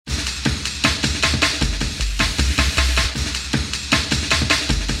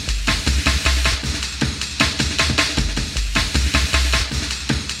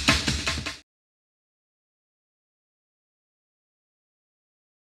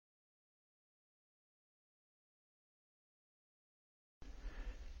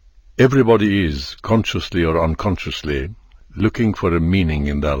Everybody is, consciously or unconsciously, looking for a meaning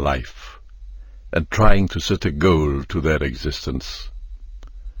in their life and trying to set a goal to their existence.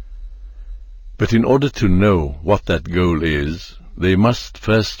 But in order to know what that goal is, they must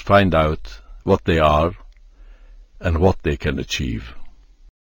first find out what they are and what they can achieve.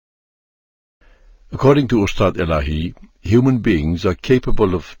 According to Ustad Elahi, human beings are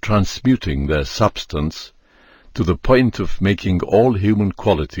capable of transmuting their substance to the point of making all human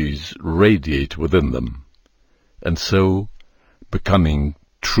qualities radiate within them, and so becoming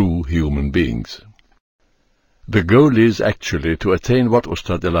true human beings. The goal is actually to attain what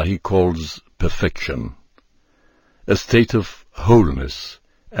Ustad Elahi calls perfection, a state of wholeness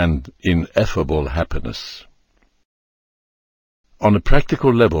and ineffable happiness. On a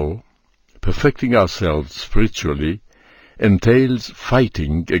practical level, perfecting ourselves spiritually entails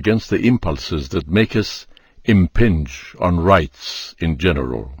fighting against the impulses that make us impinge on rights in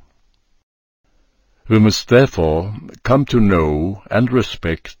general. We must therefore come to know and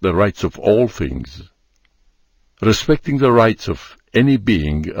respect the rights of all things. Respecting the rights of any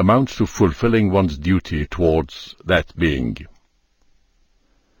being amounts to fulfilling one's duty towards that being.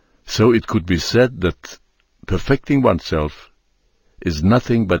 So it could be said that perfecting oneself is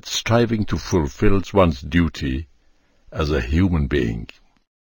nothing but striving to fulfill one's duty as a human being.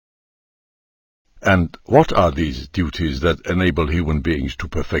 And what are these duties that enable human beings to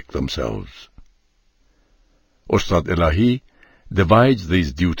perfect themselves? Ustad Elahi divides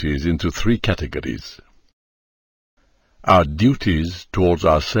these duties into three categories. Our duties towards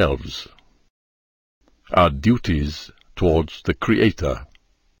ourselves, our duties towards the Creator,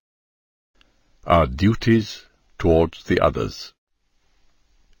 our duties towards the others.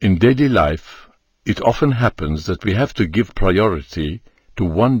 In daily life, it often happens that we have to give priority to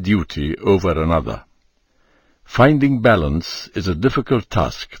one duty over another. Finding balance is a difficult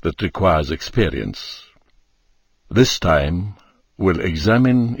task that requires experience. This time, we'll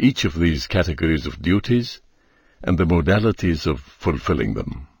examine each of these categories of duties and the modalities of fulfilling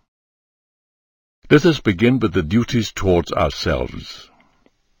them. Let us begin with the duties towards ourselves.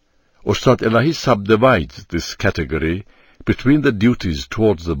 Ustad Elahi subdivides this category between the duties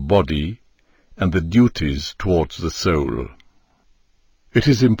towards the body and the duties towards the soul. It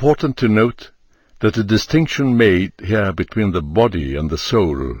is important to note that the distinction made here between the body and the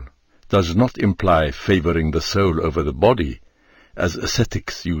soul does not imply favoring the soul over the body, as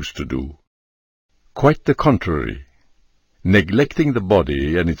ascetics used to do. Quite the contrary, neglecting the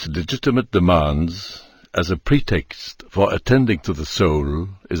body and its legitimate demands as a pretext for attending to the soul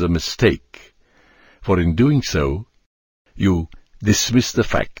is a mistake, for in doing so, you dismiss the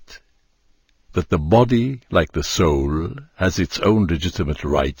fact that the body, like the soul, has its own legitimate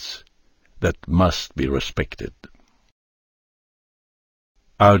rights that must be respected.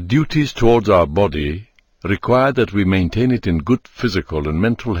 Our duties towards our body require that we maintain it in good physical and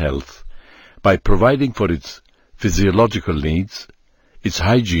mental health by providing for its physiological needs, its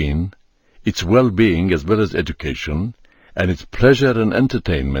hygiene, its well-being as well as education, and its pleasure and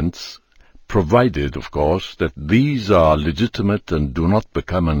entertainments, provided, of course, that these are legitimate and do not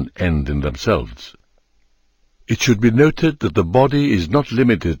become an end in themselves. It should be noted that the body is not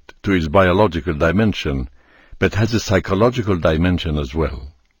limited to its biological dimension, but has a psychological dimension as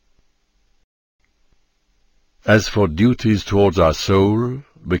well. As for duties towards our soul,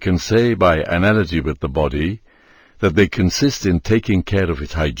 we can say by analogy with the body that they consist in taking care of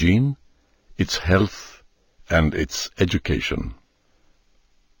its hygiene, its health, and its education.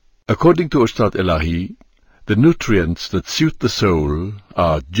 According to Ustad Elahi, the nutrients that suit the soul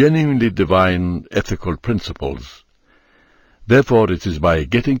are genuinely divine ethical principles. Therefore, it is by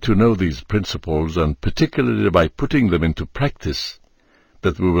getting to know these principles, and particularly by putting them into practice,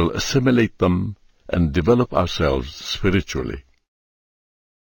 that we will assimilate them and develop ourselves spiritually.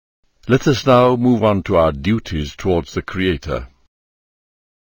 Let us now move on to our duties towards the Creator.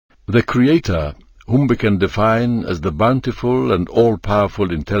 The Creator, whom we can define as the bountiful and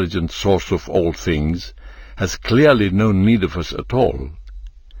all-powerful intelligent source of all things, has clearly no need of us at all.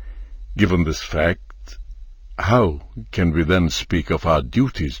 Given this fact, how can we then speak of our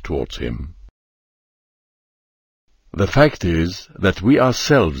duties towards Him? The fact is that we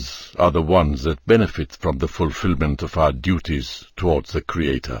ourselves are the ones that benefit from the fulfillment of our duties towards the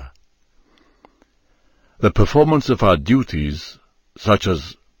Creator. The performance of our duties, such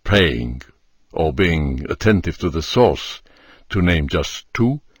as praying or being attentive to the source, to name just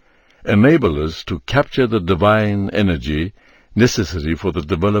two, enable us to capture the divine energy necessary for the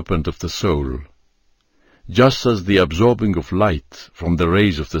development of the soul, just as the absorbing of light from the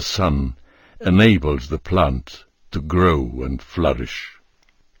rays of the sun enables the plant to grow and flourish.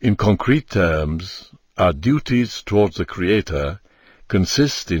 In concrete terms, our duties towards the Creator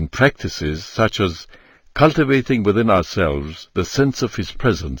consist in practices such as cultivating within ourselves the sense of His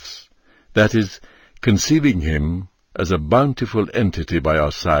presence, that is, conceiving Him as a bountiful entity by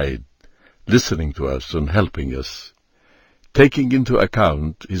our side, listening to us and helping us, taking into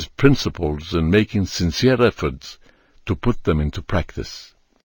account His principles and making sincere efforts to put them into practice,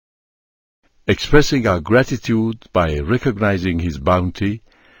 expressing our gratitude by recognizing His bounty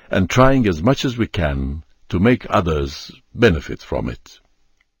and trying as much as we can to make others benefit from it.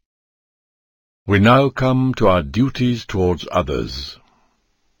 We now come to our duties towards others.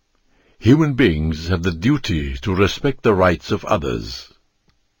 Human beings have the duty to respect the rights of others.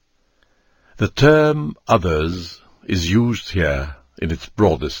 The term others is used here in its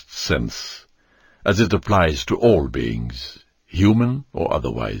broadest sense, as it applies to all beings, human or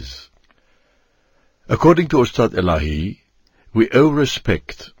otherwise. According to Ustad Elahi, we owe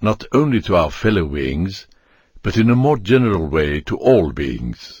respect not only to our fellow beings, but in a more general way to all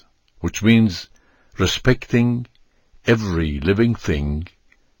beings, which means respecting every living thing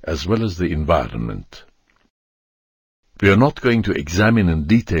as well as the environment. We are not going to examine in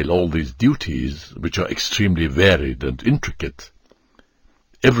detail all these duties, which are extremely varied and intricate,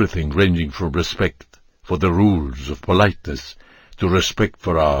 everything ranging from respect for the rules of politeness, to respect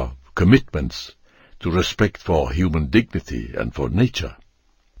for our commitments, to respect for human dignity and for nature.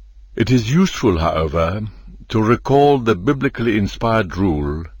 It is useful, however, to recall the biblically inspired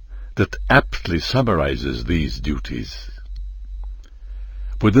rule that aptly summarizes these duties.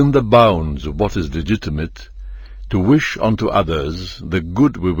 Within the bounds of what is legitimate, to wish unto others the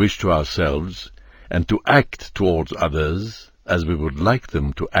good we wish to ourselves, and to act towards others as we would like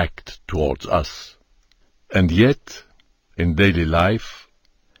them to act towards us. And yet, in daily life,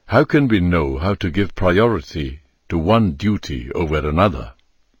 how can we know how to give priority to one duty over another?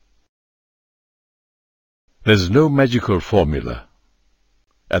 There's no magical formula.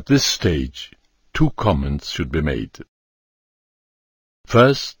 At this stage, two comments should be made.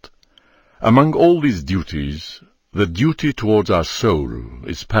 First, among all these duties, the duty towards our soul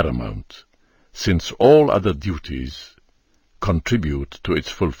is paramount, since all other duties contribute to its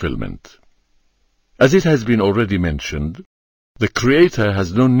fulfillment. As it has been already mentioned, the Creator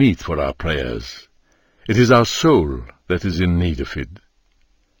has no need for our prayers. It is our soul that is in need of it.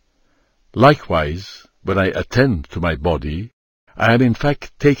 Likewise, when I attend to my body, I am in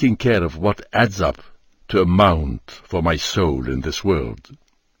fact taking care of what adds up to amount for my soul in this world.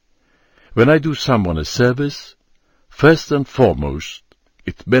 When I do someone a service, first and foremost,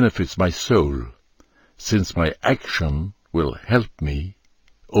 it benefits my soul, since my action will help me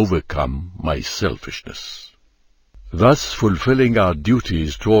overcome my selfishness. Thus, fulfilling our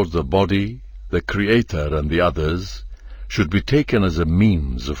duties towards the body, the Creator and the others should be taken as a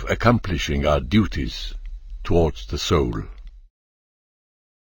means of accomplishing our duties towards the soul.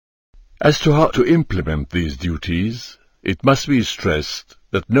 As to how to implement these duties, it must be stressed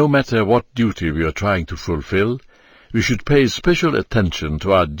that no matter what duty we are trying to fulfill, we should pay special attention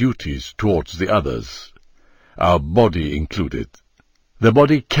to our duties towards the others, our body included. The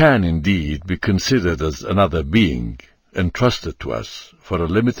body can indeed be considered as another being, entrusted to us for a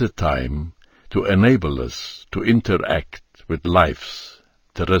limited time to enable us to interact with life's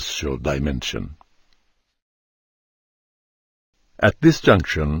terrestrial dimension. At this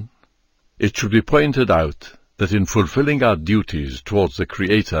junction, it should be pointed out that in fulfilling our duties towards the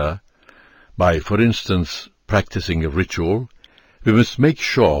Creator, by, for instance, practicing a ritual, we must make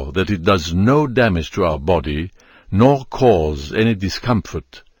sure that it does no damage to our body, nor cause any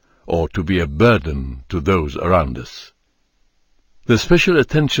discomfort, or to be a burden to those around us. The special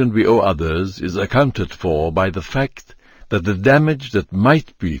attention we owe others is accounted for by the fact that the damage that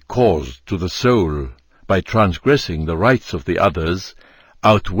might be caused to the soul by transgressing the rights of the others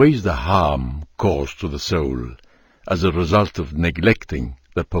outweighs the harm caused to the soul as a result of neglecting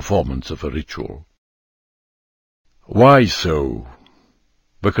the performance of a ritual. Why so?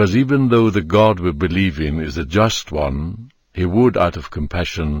 Because even though the God we believe in is a just one, He would, out of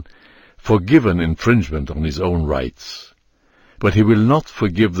compassion, forgive an infringement on His own rights, but He will not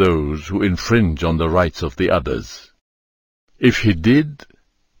forgive those who infringe on the rights of the others. If He did,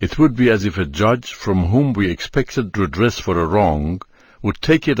 it would be as if a judge from whom we expected redress for a wrong would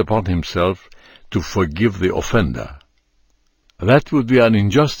take it upon himself to forgive the offender. That would be an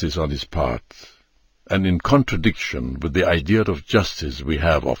injustice on his part, and in contradiction with the idea of justice we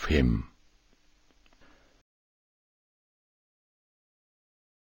have of Him.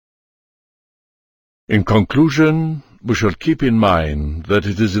 In conclusion, we shall keep in mind that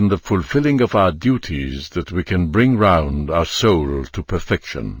it is in the fulfilling of our duties that we can bring round our soul to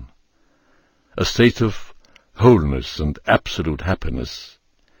perfection, a state of wholeness and absolute happiness,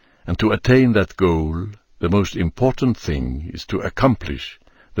 and to attain that goal, the most important thing is to accomplish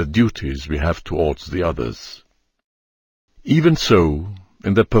the duties we have towards the others. Even so,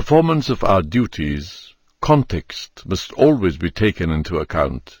 in the performance of our duties, context must always be taken into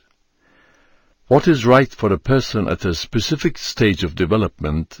account. What is right for a person at a specific stage of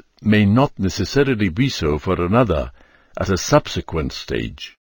development may not necessarily be so for another at a subsequent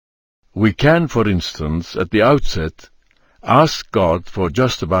stage. We can, for instance, at the outset, ask God for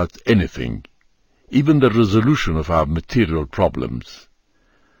just about anything, even the resolution of our material problems.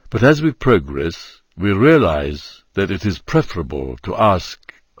 But as we progress, we realize that it is preferable to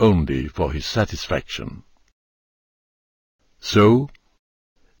ask only for His satisfaction. So,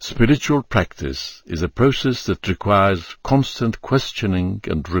 spiritual practice is a process that requires constant questioning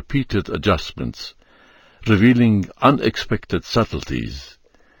and repeated adjustments, revealing unexpected subtleties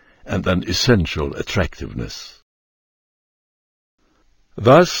and an essential attractiveness.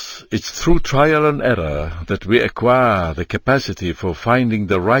 Thus, it's through trial and error that we acquire the capacity for finding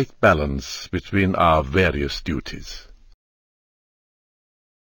the right balance between our various duties.